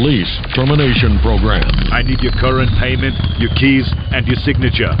loan and lease termination program. I need your current payment, your keys, and your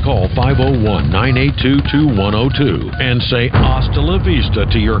signature. Call 501-982-2102 and say hasta la vista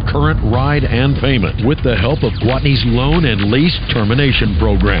to your current ride and payment with the help of Gwatney's loan and lease termination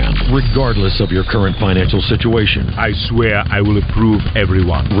program, regardless of your current financial situation. I swear I will approve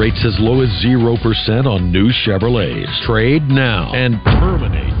everyone. Rates as low as 0% on new Chevrolets. Trade now and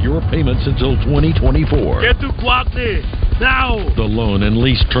terminate your payments until 2024. Get to Gwatney now! The loan and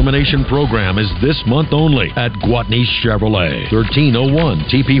lease termination program is this month only at Gwatney Chevrolet,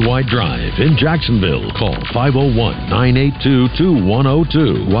 1301 TPY Drive in Jacksonville. Call 501-982-2102.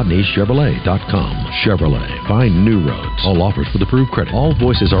 GwatneyChevrolet.com. Chevrolet. Find new roads. All offers with approved credit. All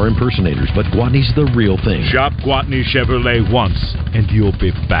voices are impersonators, but Gwatney's the real thing. Shop Gwatney Chevrolet once, and you'll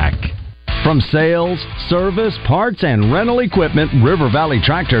be back. From sales, service, parts, and rental equipment, River Valley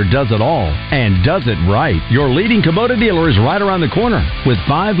Tractor does it all and does it right. Your leading Kubota dealer is right around the corner with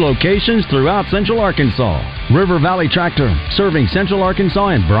 5 locations throughout Central Arkansas. River Valley Tractor, serving Central Arkansas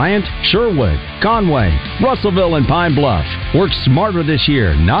and Bryant, Sherwood, Conway, Russellville, and Pine Bluff. Work smarter this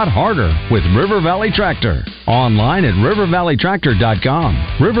year, not harder, with River Valley Tractor. Online at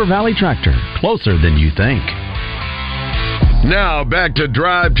rivervalleytractor.com. River Valley Tractor, closer than you think. Now back to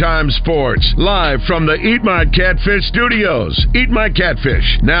Drive Time Sports, live from the Eat My Catfish studios. Eat My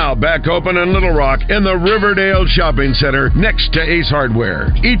Catfish, now back open in Little Rock in the Riverdale Shopping Center next to Ace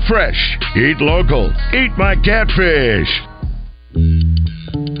Hardware. Eat fresh, eat local, eat my catfish.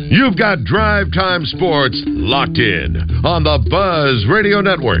 You've got Drive Time Sports locked in on the Buzz Radio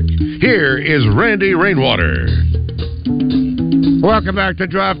Network. Here is Randy Rainwater. Welcome back to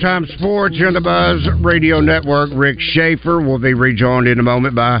Drive Time Sports here on the Buzz Radio Network. Rick Shaeffer will be rejoined in a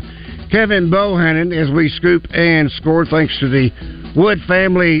moment by Kevin Bohannon as we scoop and score thanks to the Wood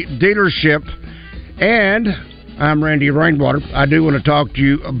Family Dealership. And I'm Randy Rainwater. I do want to talk to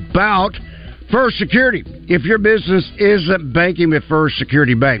you about First Security. If your business isn't banking with First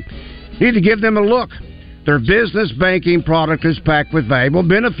Security Bank, you need to give them a look. Their business banking product is packed with valuable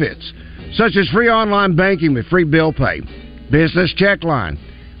benefits, such as free online banking with free bill pay, business check line,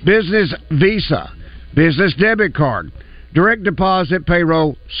 business Visa, business debit card, direct deposit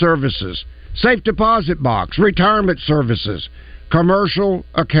payroll services, safe deposit box, retirement services, commercial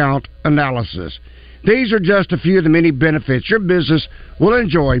account analysis. These are just a few of the many benefits your business will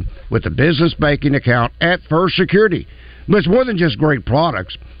enjoy with a business banking account at First Security. But it's more than just great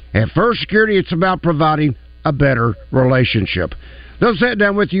products. At First Security, it's about providing a better relationship. They'll sit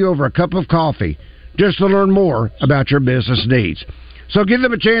down with you over a cup of coffee just to learn more about your business needs. So give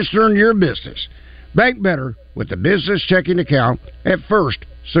them a chance to earn your business. Bank better with the business checking account at First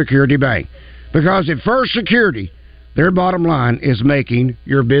Security Bank. Because at First Security, their bottom line is making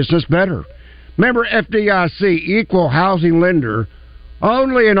your business better. Member FDIC, equal housing lender,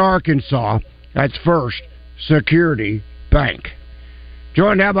 only in Arkansas. That's First Security Bank.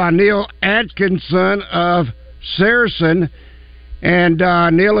 Joined now by Neil Atkinson of Saracen. And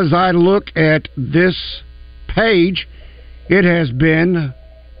Neil, as I look at this page, it has been,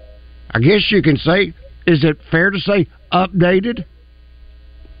 I guess you can say, is it fair to say, updated?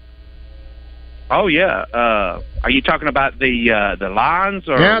 Oh yeah. Are you talking about the lines,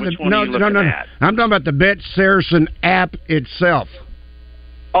 or which one are you looking at? I'm talking about the Bet Saracen app itself.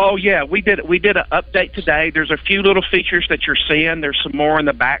 Oh yeah, we did an update today. There's a few little features that you're seeing. There's some more in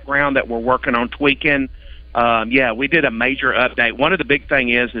the background that we're working on tweaking. we did a major update. One of the big thing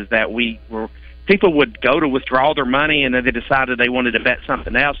is that people would go to withdraw their money, and then they decided they wanted to bet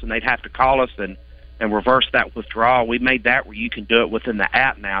something else, and they'd have to call us and reverse that withdrawal. We made that where you can do it within the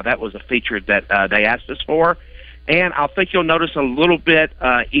app now. That was a feature that they asked us for. And I think you'll notice a little bit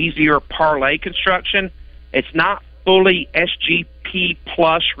easier parlay construction. It's not fully SGP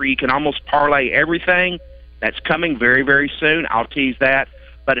plus where you can almost parlay everything. That's coming very, very soon. I'll tease that.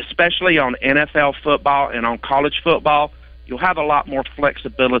 But especially on NFL football and on college football, you'll have a lot more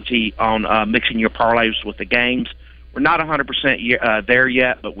flexibility on mixing your parlays with the games. We're not 100% there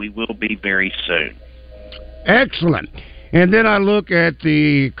yet, but we will be very soon. Excellent. And then I look at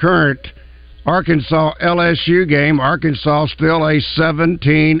the current Arkansas LSU game. Arkansas still a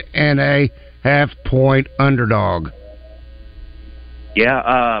 17.5 point underdog.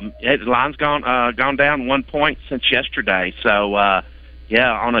 Yeah, the line's gone down 1 point since yesterday. So,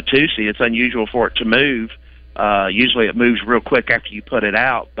 on a Tuesday, it's unusual for it to move. Usually it moves real quick after you put it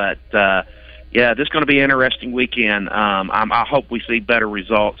out. But, this is going to be an interesting weekend. I hope we see better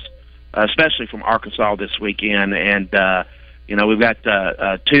results, especially from Arkansas this weekend. And, we've got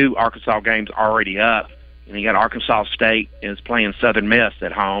 2 Arkansas games already up. And you got Arkansas State is playing Southern Miss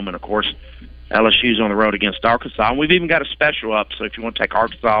at home. And, of course, LSU's on the road against Arkansas. And we've even got a special up. So if you want to take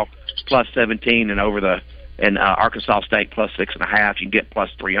Arkansas plus 17 and Arkansas State plus 6.5, you can get plus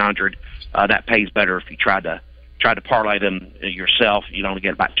 300. That pays better if you try to parlay them yourself. You'd only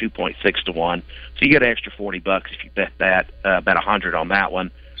get about 2.6 to 1. So you get an extra $40 if you bet that, bet 100 on that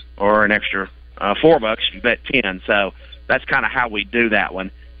one, or an extra $4 if you bet 10. So that's kind of how we do that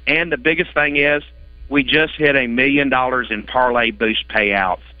one. And the biggest thing is we just hit $1 million in parlay boost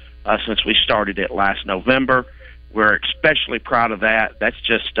payouts since we started it last November. We're especially proud of that. That's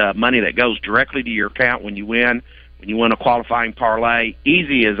just money that goes directly to your account when you win a qualifying parlay.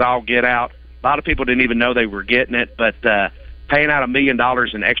 Easy as all get out. A lot of people didn't even know they were getting it, but paying out $1 million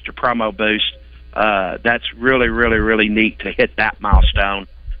in extra promo boost, that's really, really, really neat to hit that milestone,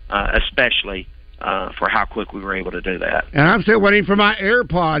 especially for how quick we were able to do that. And I'm still waiting for my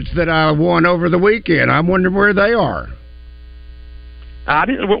AirPods that I won over the weekend. I'm wondering where they are.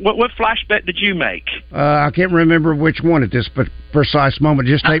 What flash bet did you make? I can't remember which one at this precise moment.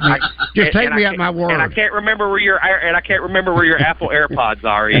 Just take me at my word. And I can't remember where your Apple AirPods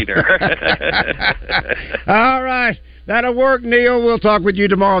are either. All right, that'll work, Neil. We'll talk with you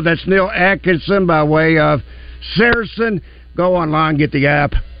tomorrow. That's Neil Atkinson by way of Saracen. Go online, get the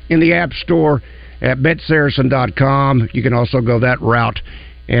app in the App Store at BetSaracen.com. You can also go that route,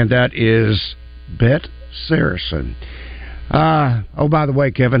 and that is Bet Saracen. By the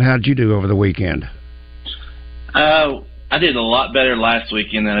way, Kevin, how did you do over the weekend? I did a lot better last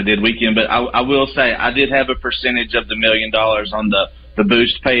weekend than I did weekend, but I will say I did have a percentage of the $1 million on the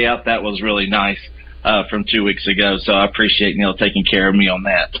boost payout. That was really nice from 2 weeks ago, so I appreciate Neil taking care of me on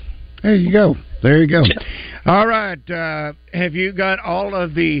that. There you go. All right. Have you got all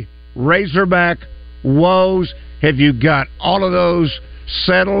of the Razorback woes? Have you got all of those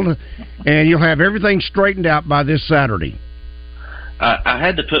settled? And you'll have everything straightened out by this Saturday. I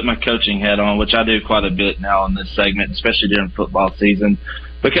had to put my coaching hat on, which I do quite a bit now in this segment, especially during football season,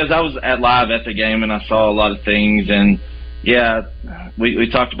 because I was live at the game and I saw a lot of things. And, we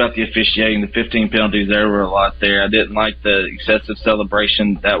talked about the officiating. The 15 penalties, there were a lot there. I didn't like the excessive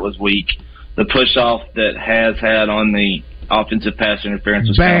celebration. That was weak. The push-off that has had on the offensive pass interference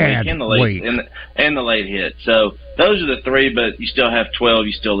was kind of weak, and the late hit. So those are the 3, but you still have 12.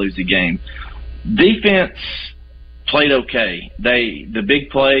 You still lose the game. Defense played okay. The big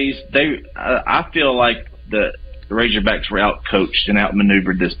plays. I feel like the Razorbacks were out-coached and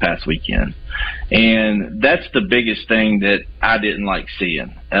out-maneuvered this past weekend, and that's the biggest thing that I didn't like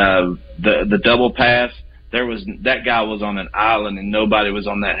seeing. The double pass. That guy was on an island and nobody was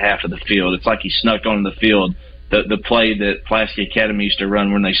on that half of the field. It's like he snuck on the field. The play that Pulaski Academy used to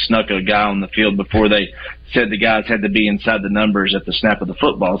run when they snuck a guy on the field before they said the guys had to be inside the numbers at the snap of the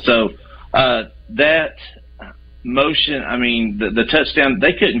football. So that motion, the touchdown,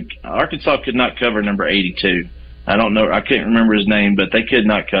 Arkansas could not cover number 82. I don't know, I can't remember his name, but they could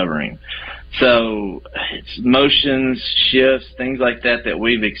not cover him. So it's motions, shifts, things like that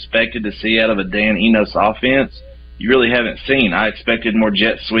we've expected to see out of a Dan Enos offense. You really haven't seen. I expected more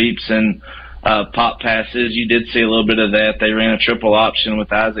jet sweeps and pop passes. You did see a little bit of that. They ran a triple option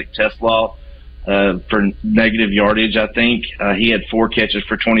with Isaac Teslaw for negative yardage, I think. He had 4 catches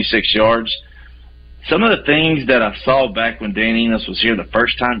for 26 yards. Some of the things that I saw back when Dan Enos was here the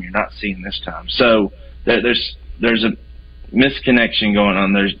first time, you're not seeing this time. So there's a misconnection going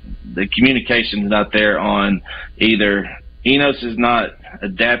on. The communication's not there on either. Enos is not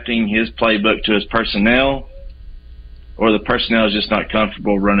adapting his playbook to his personnel, or the personnel is just not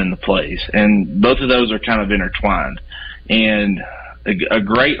comfortable running the plays. And both of those are kind of intertwined. And a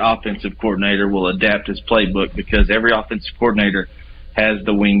great offensive coordinator will adapt his playbook because every offensive coordinator has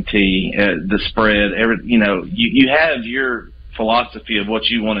the wing tee, the spread. You have your philosophy of what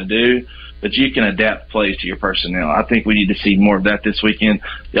you want to do, but you can adapt plays to your personnel. I think we need to see more of that this weekend.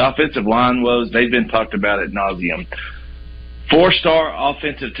 The offensive line they've been talked about ad nauseum. 4-star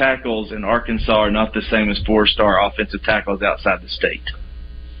offensive tackles in Arkansas are not the same as 4-star offensive tackles outside the state.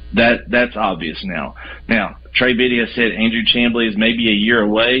 That's obvious now. Now, Trey Biddy has said Andrew Chamblee is maybe a year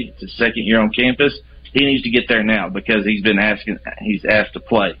away. It's his second year on campus. He needs to get there now because he's asked to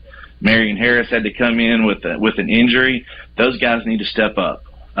play. Marion Harris had to come in with an injury. Those guys need to step up.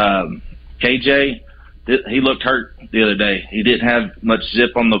 KJ, he looked hurt the other day. He didn't have much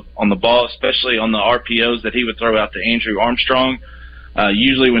zip on the ball, especially on the RPOs that he would throw out to Andrew Armstrong.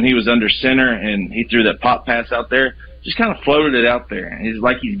 Usually when he was under center and he threw that pop pass out there, just kind of floated it out there. It's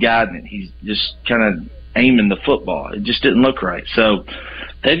like he's guiding it. He's just kind of aiming the football. It just didn't look right. So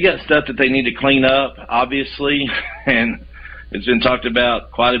they've got stuff that they need to clean up, obviously, and it's been talked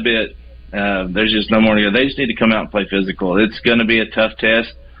about quite a bit. There's just no more to go. They just need to come out and play physical. It's going to be a tough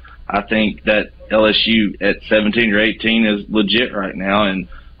test. I think that LSU at 17 or 18 is legit right now, and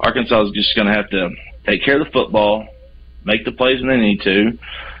Arkansas is just going to have to take care of the football, make the plays when they need to,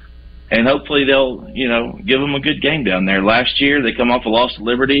 and hopefully they'll, give them a good game down there. Last year they come off a loss to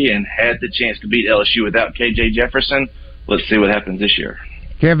Liberty and had the chance to beat LSU without KJ Jefferson. Let's see what happens this year.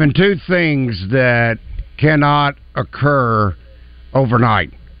 Kevin, two things that cannot occur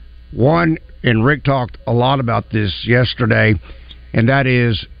overnight. One, and Rick talked a lot about this yesterday, and that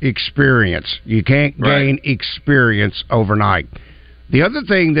is experience. You can't gain experience overnight. The other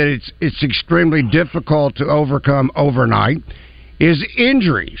thing that it's extremely difficult to overcome overnight is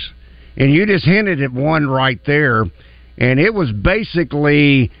injuries. And you just hinted at one right there, and it was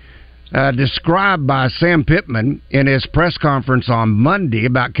basically described by Sam Pittman in his press conference on Monday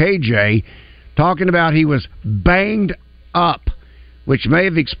about KJ, talking about he was banged up, which may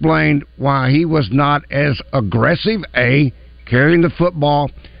have explained why he was not as aggressive, carrying the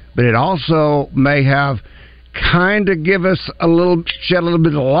football, but it also may have kind of shed a little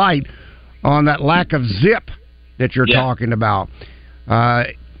bit of light on that lack of zip that you're talking about.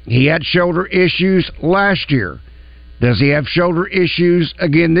 He had shoulder issues last year. Does he have shoulder issues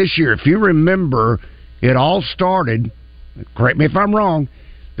again this year? If you remember, it all started, correct me if I'm wrong,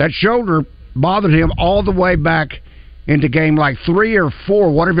 that shoulder bothered him all the way back into game like 3 or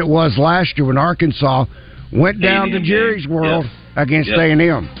 4, whatever it was last year when Arkansas went down to Jerry's World against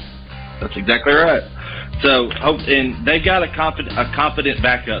A&M. That's exactly right. So, and they've got a competent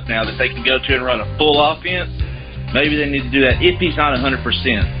backup now that they can go to and run a full offense. Maybe they need to do that. If he's not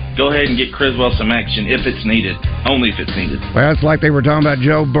 100%, go ahead and get Criswell some action if it's needed, only if it's needed. Well, it's like they were talking about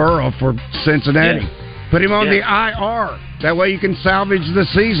Joe Burrow for Cincinnati. Put him on the IR. That way you can salvage the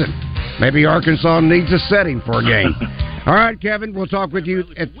season. Maybe Arkansas needs a setting for a game. All right, Kevin, we'll talk with you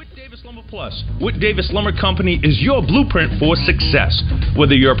at Plus, Whit Davis Lumber Company is your blueprint for success.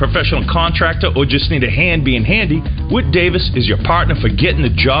 Whether you're a professional contractor or just need a hand being handy, Whit Davis is your partner for getting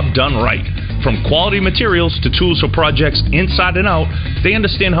the job done right. From quality materials to tools for projects inside and out, they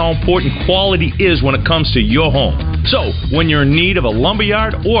understand how important quality is when it comes to your home. So, when you're in need of a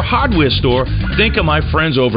lumberyard or hardware store, think of my friends over